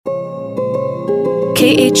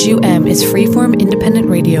KHUM is freeform independent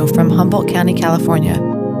radio from Humboldt County, California.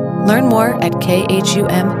 Learn more at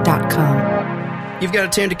khum.com. You've got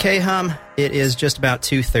it tuned to K-Hum. It is just about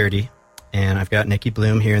 2:30, and I've got Nikki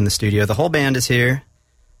Bloom here in the studio. The whole band is here,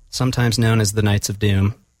 sometimes known as the Knights of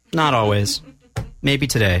Doom. Not always. Maybe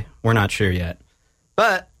today. We're not sure yet.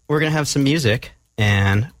 But we're going to have some music,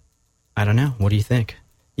 and I don't know. What do you think?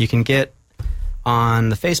 You can get on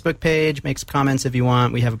the Facebook page, make some comments if you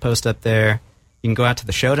want. We have a post up there. You can go out to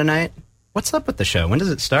the show tonight. What's up with the show? When does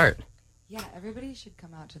it start? Yeah, everybody should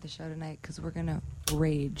come out to the show tonight because we're going to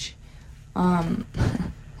rage.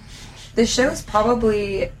 The show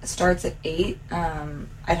probably starts at 8. I'd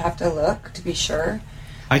have to look to be sure.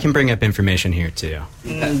 I can bring up information here, too.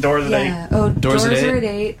 Doors at 8. Oh, Doors are at at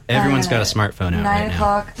 8. Everyone's got a smartphone out 9 right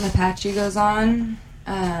o'clock, Mapache goes on,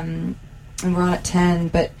 and we're on at 10.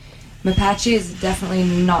 But Mapache is definitely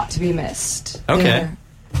not to be missed. Okay. They're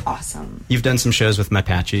awesome. You've done some shows with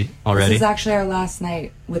Mapache already? This is actually our last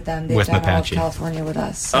night with them. They've With done all of Mapache. California with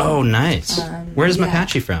us. So, Oh, nice. Where's yeah.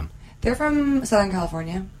 Mapache from? They're from Southern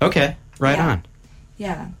California. Okay, right Yeah. on.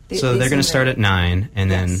 Yeah. So they're going to start at 9, and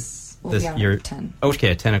Yes. We'll be on at 10.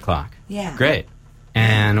 Okay, at 10 o'clock. Yeah. Great.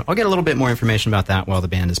 And I'll get a little bit more information about that while the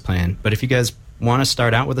band is playing. But if you guys want to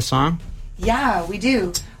start out with a song? Yeah, we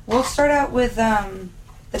do. We'll start out with the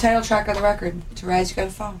title track of the record, To Rise You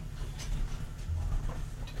Gotta Fall.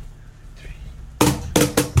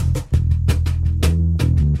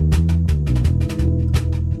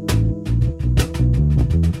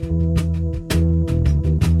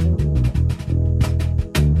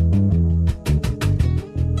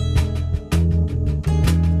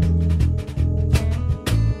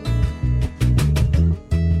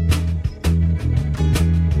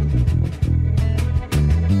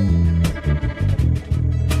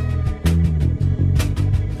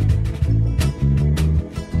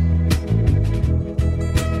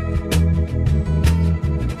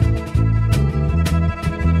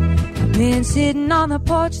 Been sitting on the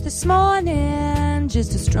porch this morning,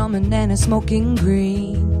 just a strumming and a smoking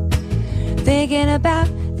green, thinking about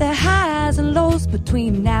the highs and lows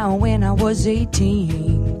between now and when I was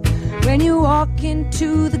 18. When you walk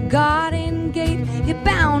into the garden gate, you're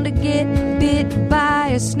bound to get bit by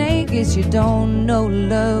a snake. Guess you don't know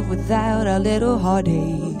love without a little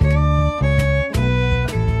heartache.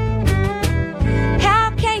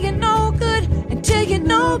 How can you know good until you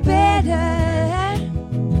know better?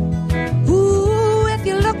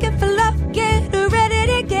 Looking for love, get ready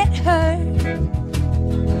to get hurt.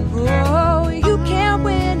 Oh, you can't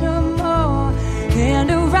win no more, and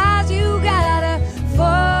to rise you gotta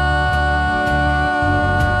fall.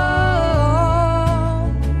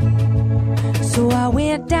 So I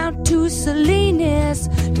went down to Salinas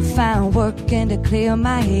to find work and to clear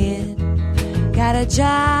my head. Got a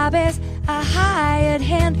job as a hired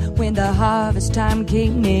hand when the harvest time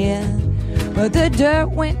came near. But the dirt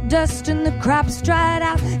went dust and the crops dried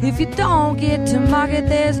out. If you don't get to market,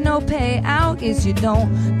 there's no payout. Guess you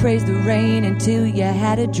don't praise the rain until you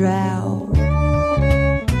had a drought.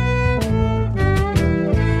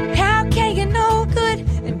 How can you know good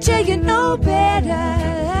until you know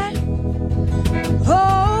better?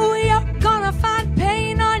 Oh, you're gonna find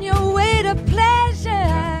pain on your way to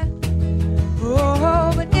pleasure.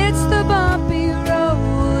 Oh, but it's the bumpy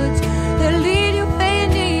roads that lead you where you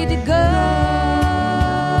need to go.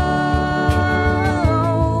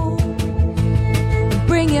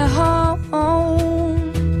 Bring you home,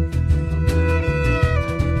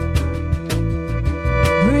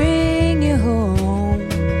 bring you home.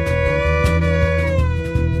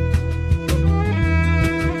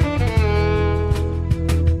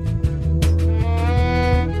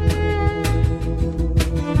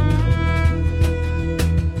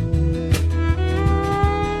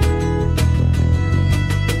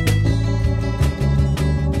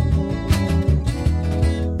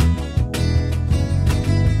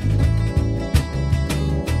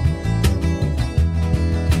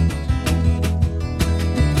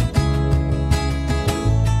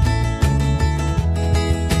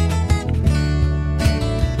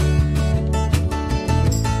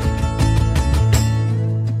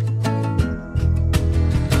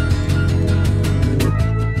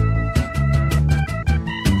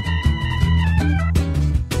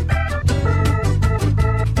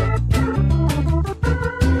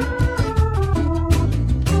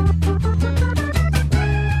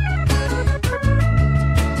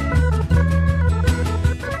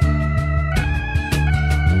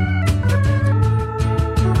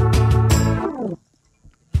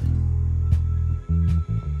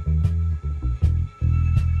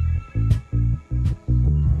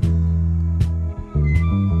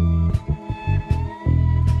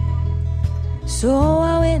 So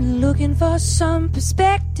I went looking for some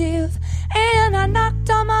perspective, and I knocked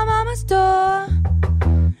on my mama's door.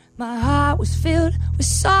 My heart was filled with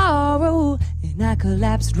sorrow, and I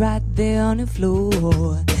collapsed right there on the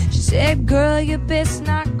floor. She said, girl, you best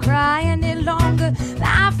not cry any longer.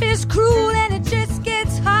 Life is cruel and it just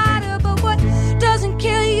gets harder, but what doesn't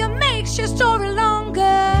kill you makes your story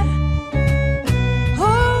longer.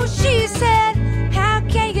 Oh, she said, how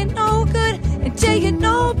can you know good until you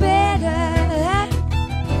know better?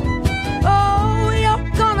 Oh,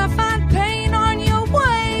 you're gonna find pain on your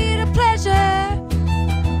way to pleasure.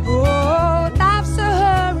 Oh, life's a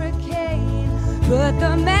hurricane, but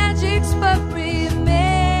the magic spot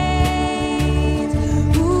remains.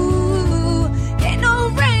 Ooh, ain't no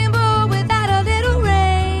rainbow without a little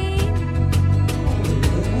rain.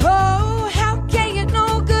 Oh, how can you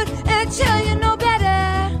know good until you know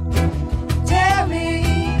better? Tell me,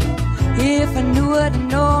 if I knew what I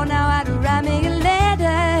know now, I'd write me a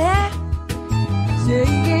letter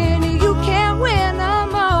saying you can't win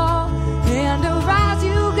them all, and to rise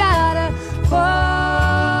you gotta fall,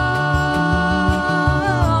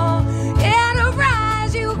 and to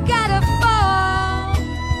rise you gotta fall,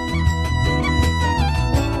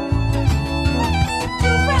 to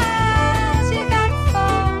rise you gotta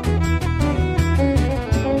fall.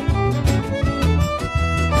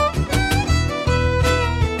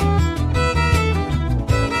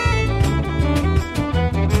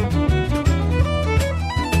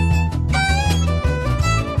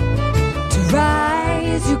 To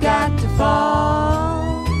rise you got to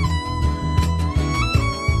fall,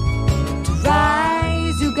 to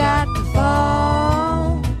rise you got to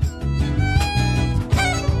fall,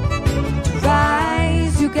 to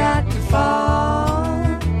rise you got to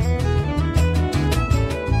fall,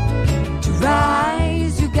 to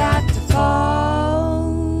rise you got to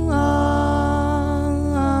fall.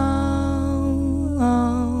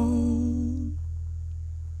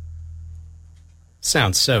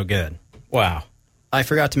 Sounds so good. Wow. I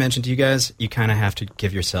forgot to mention to you guys, you kind of have to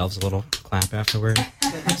give yourselves a little clap afterward.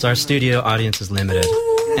 So our studio audience is limited.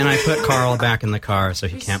 And I put Carl back in the car so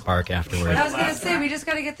he can't bark afterward. I was gonna say, we just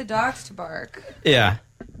gotta get the dogs to bark. Yeah.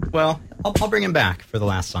 Well, I'll bring him back for the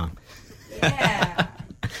last song. Yeah.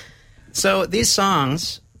 So these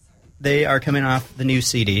songs, they are coming off the new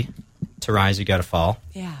CD, To Rise You Gotta Fall.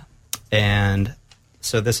 Yeah. And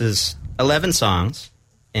so this is 11 songs,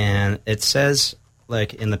 and it says,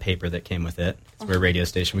 like, in the paper that came with it, we're a radio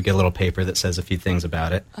station, we get a little paper that says a few things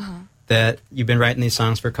about it, that you've been writing these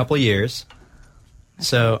songs for a couple years.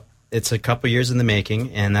 So it's a couple years in the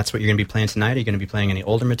making, and that's what you're going to be playing tonight. Are you going to be playing any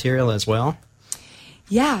older material as well?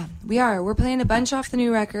 Yeah, we are. We're playing a bunch off the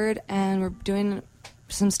new record, and we're doing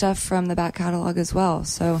some stuff from the back catalog as well.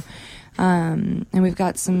 So, and we've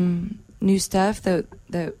got some new stuff that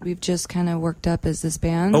we've just kind of worked up as this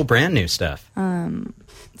band. Oh, brand new stuff.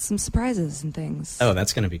 Some surprises and things. Oh,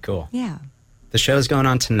 that's going to be cool. Yeah. The show is going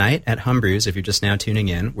on tonight at Hum Brews, if you're just now tuning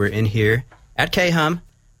in. We're in here at K-Hum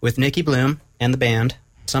with Nikki Bloom and the band,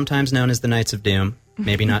 sometimes known as the Knights of Doom.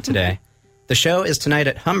 Maybe not today. The show is tonight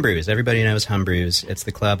at Hum Brews. Everybody knows Hum Brews. It's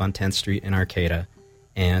the club on 10th Street in Arcata.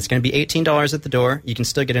 And it's going to be $18 at the door. You can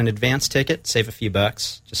still get an advance ticket, save a few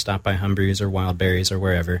bucks. Just stop by Hum Brews or Wild Berries or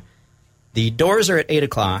wherever. The doors are at 8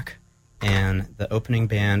 o'clock, and the opening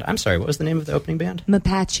band... I'm sorry, what was the name of the opening band?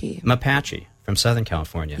 Mapache. Mapache from Southern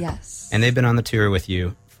California. Yes. And they've been on the tour with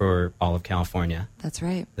you for all of California. That's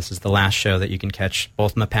right. This is the last show that you can catch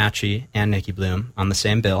both Mapache and Nikki Bloom on the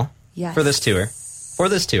same bill. Yes. For this tour. For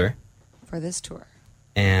this tour.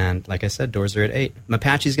 And like I said, doors are at 8.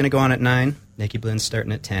 Mapache's going to go on at 9. Nikki Bloom's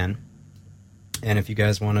starting at 10. And if you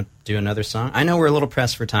guys want to do another song, I know we're a little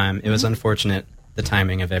pressed for time. It was unfortunate, the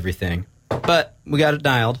timing of everything. But we got it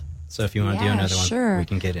dialed. So if you want to do another one, we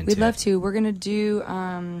can get into it. We'd love to. We're going to do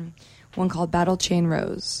one called Battle Chain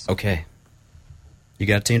Rose. Okay. You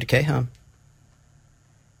got tuned to K-Hum.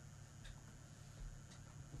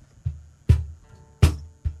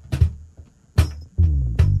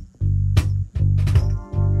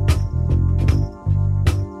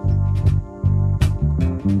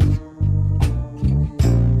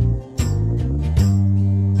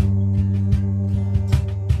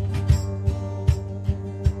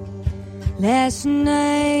 Last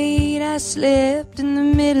night I slept in the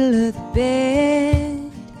middle of the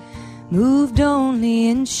bed, moved only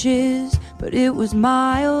inches, but it was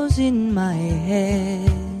miles in my head.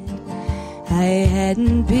 I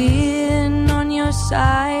hadn't been on your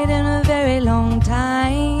side in a very long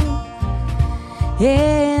time,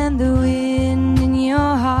 and the wind in your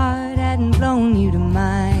heart hadn't blown you to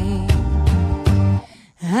mine.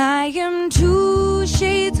 I am 2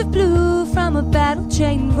 shades of blue from a battle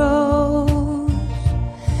chain rose.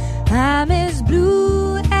 I'm as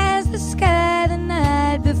blue as the sky the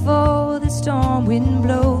night before the storm wind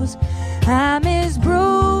blows. I'm as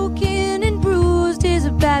broken and bruised as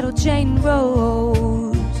a battle chain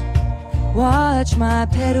rose. Watch my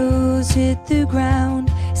petals hit the ground,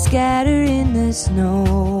 scatter in the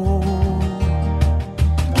snow.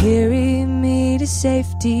 Carry me to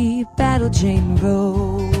safety, battle chain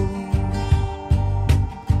road.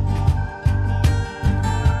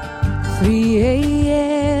 3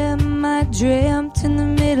 a.m. I dreamt in the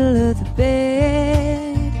middle of the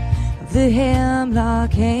bed of the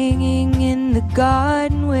hemlock hanging in the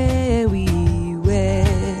garden where we wed.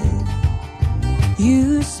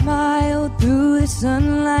 You smiled through the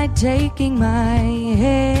sunlight taking my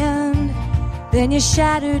hand. Then you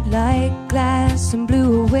shattered like glass and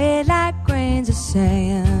blew away like grains of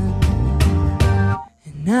sand.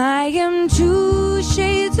 And I am 2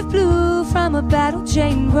 shades of blue from a battle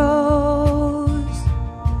chain rose.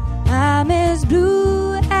 I'm as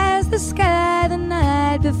blue as the sky the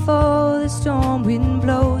night before the storm wind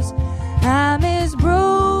blows. I'm as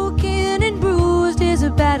broken and bruised as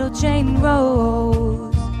a battle chain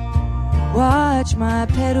rose. Watch my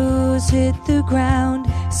petals hit the ground,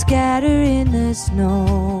 scatter in the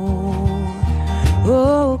snow.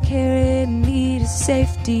 Oh, carry me to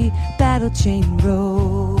safety, battle chain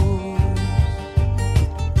road.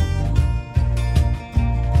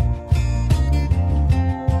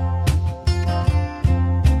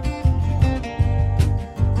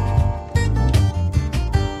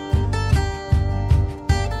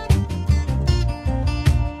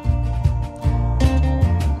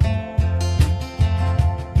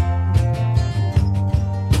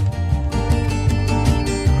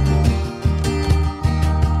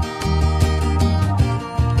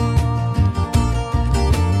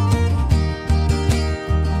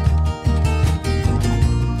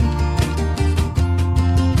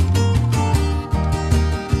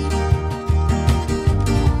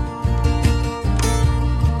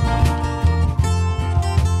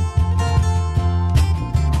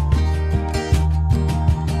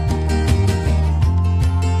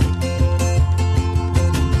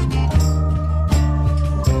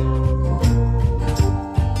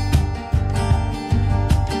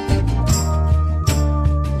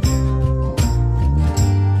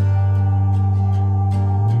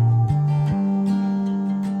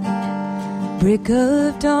 Break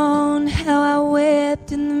of dawn, how I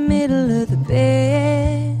wept in the middle of the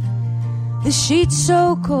bed. The sheets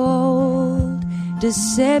so cold,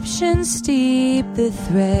 deception steep the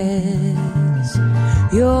threads.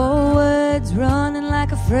 Your words running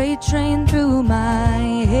like a freight train through my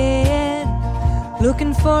head.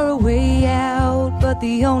 Looking for a way out, but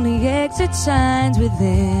the only exit sign's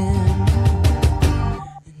within.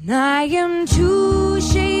 And I am 2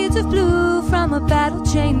 shades of blue from a battle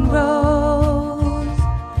chain rose.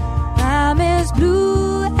 I'm as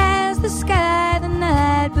blue as the sky the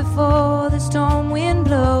night before the storm wind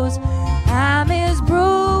blows. I'm as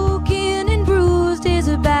broken and bruised as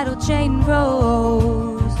a battle chain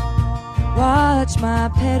rose. Watch my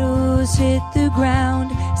petals hit the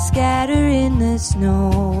ground, scatter in the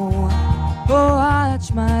snow. Oh,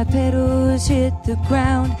 watch my petals hit the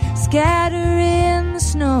ground, scatter in the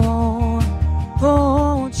snow.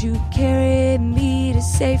 Oh, won't you carry me to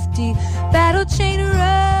safety, battle chain rose.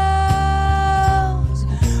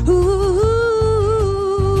 Ooh.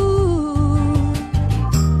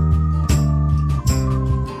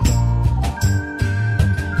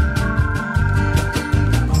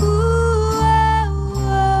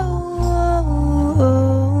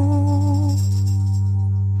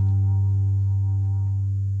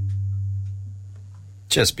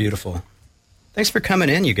 Just beautiful. Thanks for coming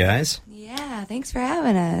in, you guys. Yeah, thanks for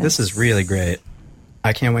having us. This is really great.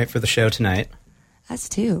 I can't wait for the show tonight. Us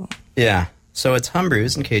too. Yeah. So it's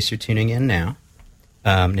Humbrews, in case you're tuning in now.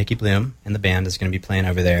 Nikki Bloom and the band is going to be playing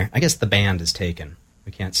over there. I guess the band is taken.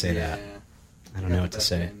 We can't say that. I don't know what to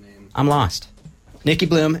say. I'm lost. Nikki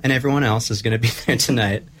Bloom and everyone else is going to be there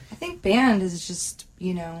tonight. I think band is just,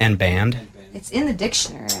 And band? It's in the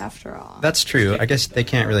dictionary, after all. That's true. I guess they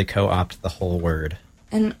can't really co-opt the whole word.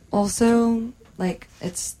 And also,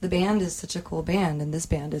 the band is such a cool band, and this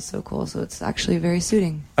band is so cool, so it's actually very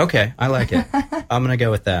suiting. Okay, I like it. I'm going to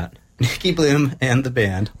go with that. Nikki Bloom and the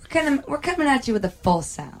band. We're coming at you with a full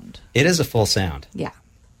sound. It is a full sound. Yeah.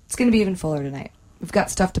 It's going to be even fuller tonight. We've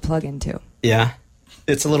got stuff to plug into. Yeah.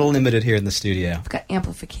 It's a little limited here in the studio. We've got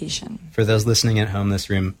amplification. For those listening at home, this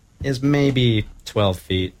room is maybe 12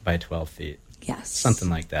 feet by 12 feet. Yes. Something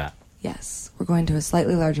like that. Yes. We're going to a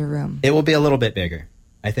slightly larger room. It will be a little bit bigger.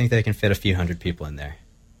 I think they can fit a few hundred people in there.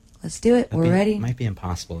 Let's do it. We're ready. It might be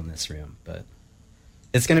impossible in this room, but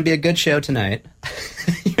It's going to be a good show tonight.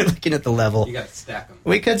 You're looking at the level. You got to stack them.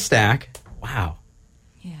 We could stack. Wow.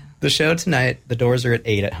 Yeah. The show tonight, the doors are at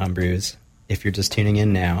 8 at Humbrew's, if you're just tuning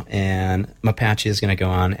in now. And Mapache is going to go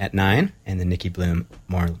on at 9, and then Nikki Bloom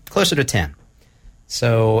more closer to 10.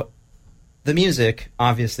 So the music,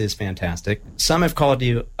 obviously, is fantastic. Some have called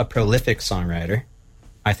you a prolific songwriter.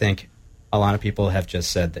 I think a lot of people have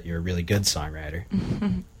just said that you're a really good songwriter.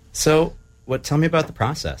 So tell me about the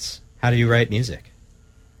process. How do you write music?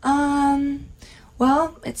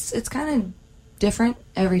 Well, it's kind of different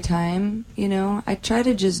every time, you know. I try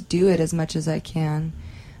to just do it as much as I can.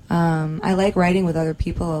 I like writing with other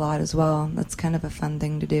people a lot as well. That's kind of a fun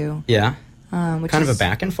thing to do. Yeah? Which kind of is, a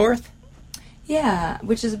back and forth? Yeah,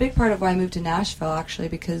 which is a big part of why I moved to Nashville, actually,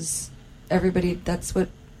 because it's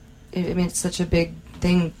such a big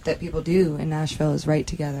thing that people do in Nashville is write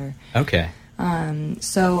together. Okay.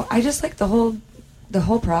 So I just like the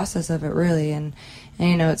whole process of it, really, and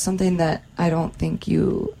you know, it's something that I don't think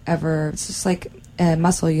it's just like a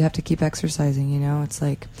muscle you have to keep exercising, you know. It's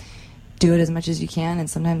like do it as much as you can, and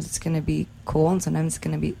sometimes it's going to be cool and sometimes it's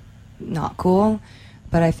going to be not cool,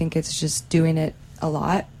 but I think it's just doing it a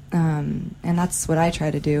lot, and that's what I try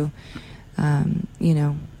to do, you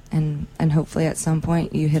know, and hopefully at some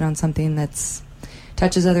point you hit on something that's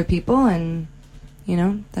touches other people, and you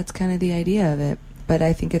know, that's kind of the idea of it. But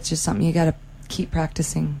I think it's just something you got to keep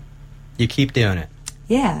practicing. You keep doing it.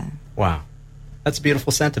 Yeah. Wow. That's a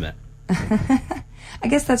beautiful sentiment. I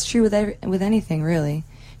guess that's true with anything, really.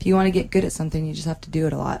 If you want to get good at something, you just have to do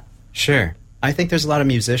it a lot. Sure. I think there's a lot of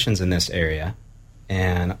musicians in this area,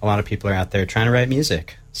 and a lot of people are out there trying to write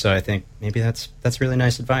music. So I think maybe that's really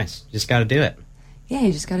nice advice. You just got to do it. Yeah,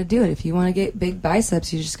 you just got to do it. If you want to get big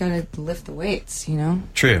biceps, you just got to lift the weights, you know?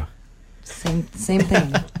 True. Same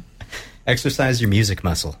thing. Exercise your music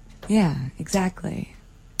muscle. Yeah, exactly.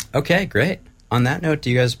 Okay, great. On that note, do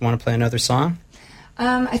you guys want to play another song?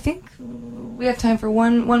 I think we have time for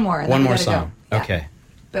one more. One more song. Go. Yeah. Okay.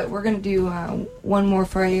 But we're going to do one more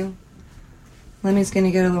for you. Lemmy's going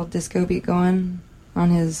to get a little disco beat going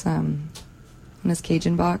on his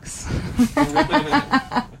Cajun box.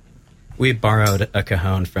 We borrowed a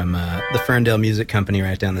cajon from the Ferndale Music Company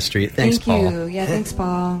right down the street. Thanks, Paul. Thank you. Yeah, thanks,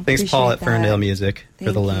 Paul. Thanks, Appreciate Paul, at that. Ferndale Music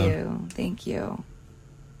for the loan. Thank you.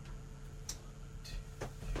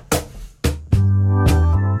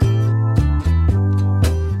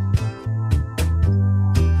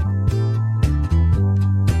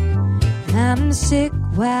 I'm sick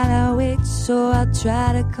while I wait, so I'll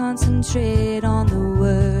try to concentrate on the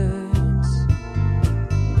words.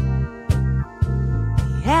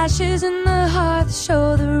 The ashes in the hearth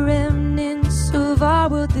show the remnants of our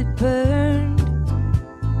world that burned.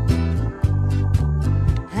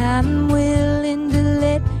 I'm willing to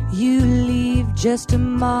let you leave just a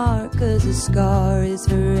mark, 'cause a scar is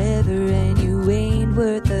forever and you ain't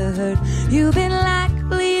worth the hurt. You've been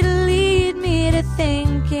likely to lead me to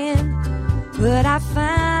thinking, but I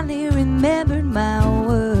finally remembered my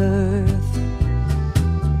worth.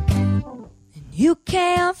 And you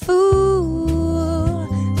can't fool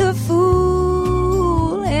the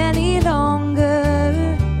fool any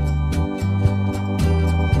longer.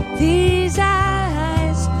 These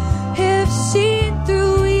eyes have seen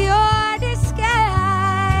through your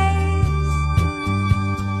disguise.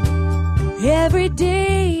 Every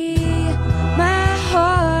day my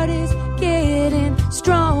heart is getting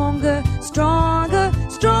stronger, stronger,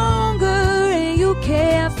 stronger, and you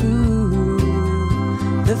can't fool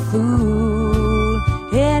the fool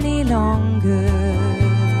any longer.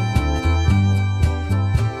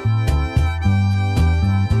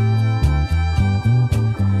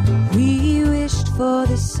 We wished for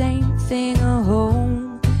the same thing, a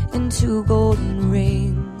home and 2 golden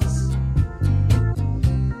rings,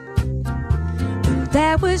 but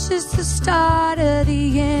that was just the start of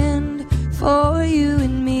the end for you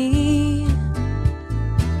and me.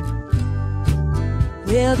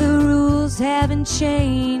 Well, the rules haven't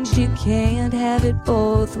changed, you can't have it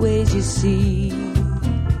both ways, you see.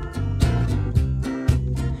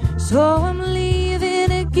 So I'm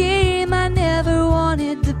leaving a game I never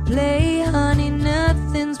wanted to play. Honey,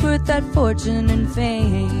 nothing's worth that fortune and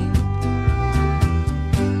fame.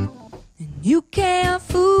 And you can't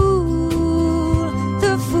fool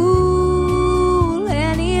the fool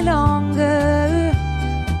any longer.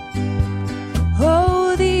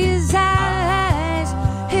 Oh, these eyes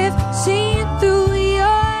have seen through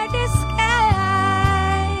your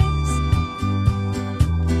disguise.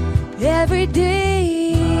 Every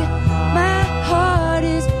day my heart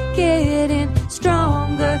is getting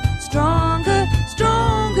stronger, stronger,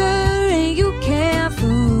 stronger, and you can't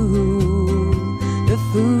fool the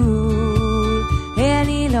fool any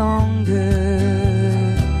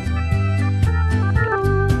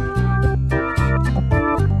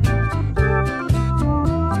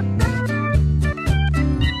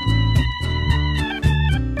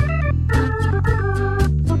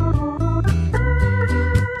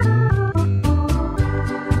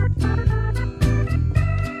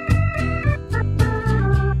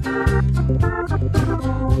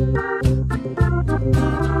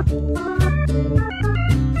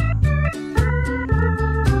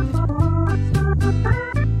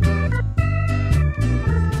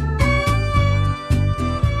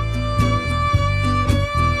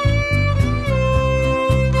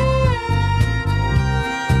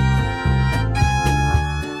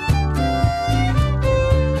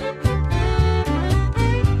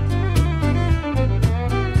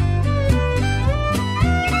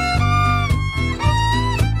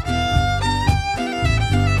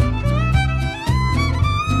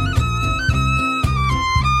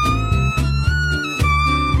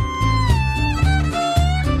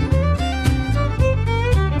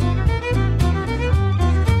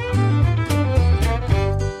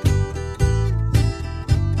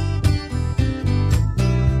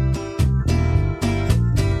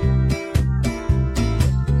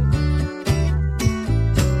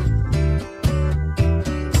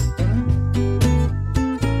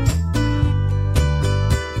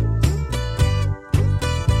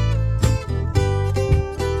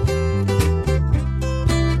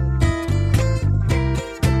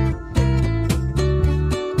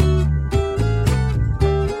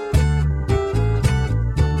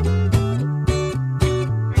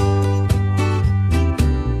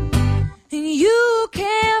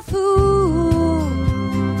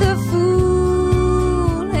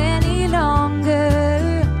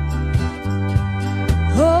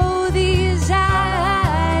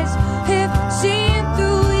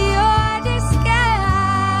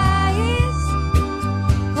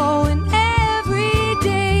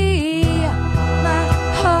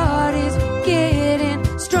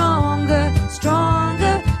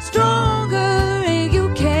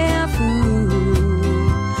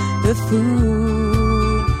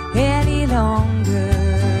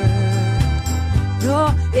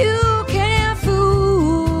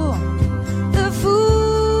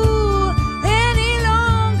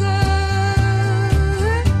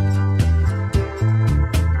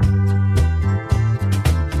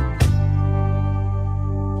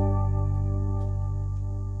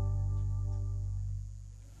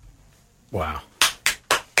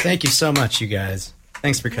Thank you so much, you guys.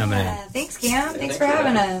 Thanks for coming in. Thanks, Cam. Thanks for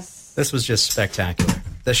having us. This was just spectacular.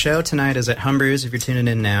 The show tonight is at Humbrew's. If you're tuning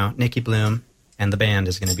in now, Nikki Bloom and the band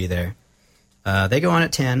is going to be there. They go on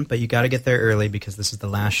at 10, but you got to get there early because this is the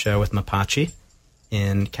last show with Mapache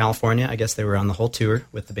in California. I guess they were on the whole tour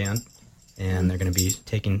with the band, and they're going to be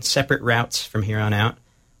taking separate routes from here on out.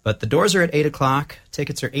 But the doors are at 8 o'clock.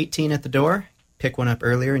 Tickets are $18 at the door. Pick one up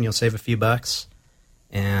earlier, and you'll save a few bucks.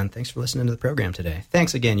 And thanks for listening to the program today.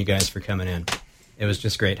 Thanks again, you guys, for coming in. It was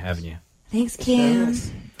just great having you. Thanks, Cam.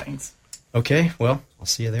 Thanks. Okay, well, I'll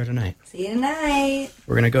see you there tonight. See you tonight.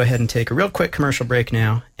 We're going to go ahead and take a real quick commercial break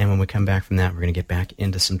now, and when we come back from that, we're going to get back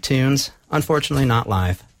into some tunes. Unfortunately, not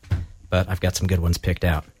live, but I've got some good ones picked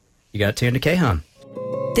out. You got to tune to K-Hum.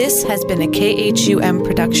 This has been a KHUM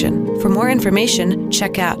production. For more information,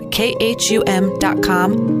 check out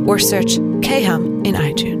khum.com or search K-Hum in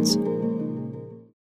iTunes.